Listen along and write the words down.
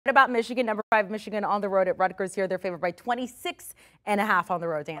about Michigan? Number 5, Michigan on the road at Rutgers here. They're favored by 26.5 on the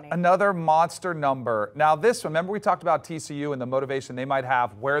road, Danny. Another monster number. Now this one, remember we talked about TCU and the motivation they might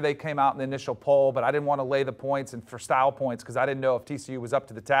have where they came out in the initial poll, but I didn't want to lay the points and for style points because I didn't know if TCU was up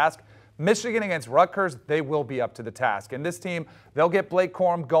to the task. Michigan against Rutgers, they will be up to the task. And this team, they'll get Blake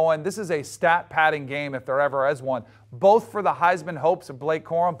Corum going. This is a stat padding game if there ever is one, both for the Heisman hopes of Blake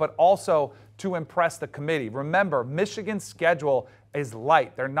Corum, but also to impress the committee. Remember, Michigan's schedule is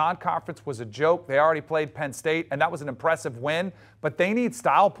light. Their non-conference was a joke. They already played Penn State, and that was an impressive win. But they need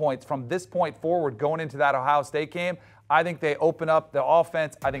style points from this point forward going into that Ohio State game. I think they open up the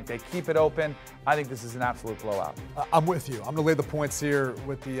offense. I think they keep it open. I think this is an absolute blowout. I'm with you. I'm going to lay the points here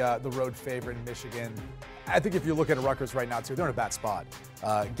with the road favorite in Michigan. I think if you look at Rutgers right now, too, they're in a bad spot.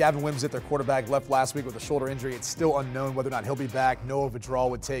 Gavin Wimsatt, their quarterback, left last week with a shoulder injury. It's still unknown whether or not he'll be back. Noah Vidral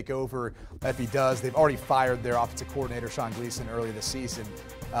would take over if he does. They've already fired their offensive coordinator, Sean Gleason, earlier this season.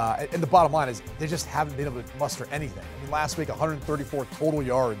 And the bottom line is they just haven't been able to muster anything. I mean, last week, 134 total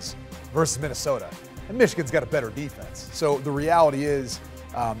yards versus Minnesota. And Michigan's got a better defense. So the reality is,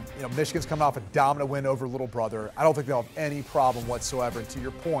 Michigan's coming off a dominant win over Little Brother. I don't think they'll have any problem whatsoever. And to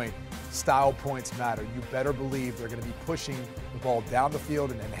your point, style points matter. You better believe they're going to be pushing the ball down the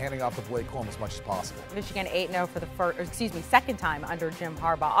field and handing off to Blake Corum as much as possible. Michigan 8-0 for the second time under Jim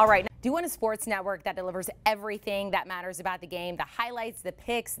Harbaugh. All right. Do you want a sports network that delivers everything that matters about the game? The highlights, the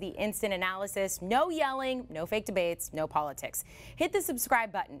picks, the instant analysis, no yelling, no fake debates, no politics. Hit the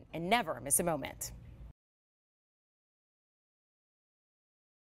subscribe button and never miss a moment.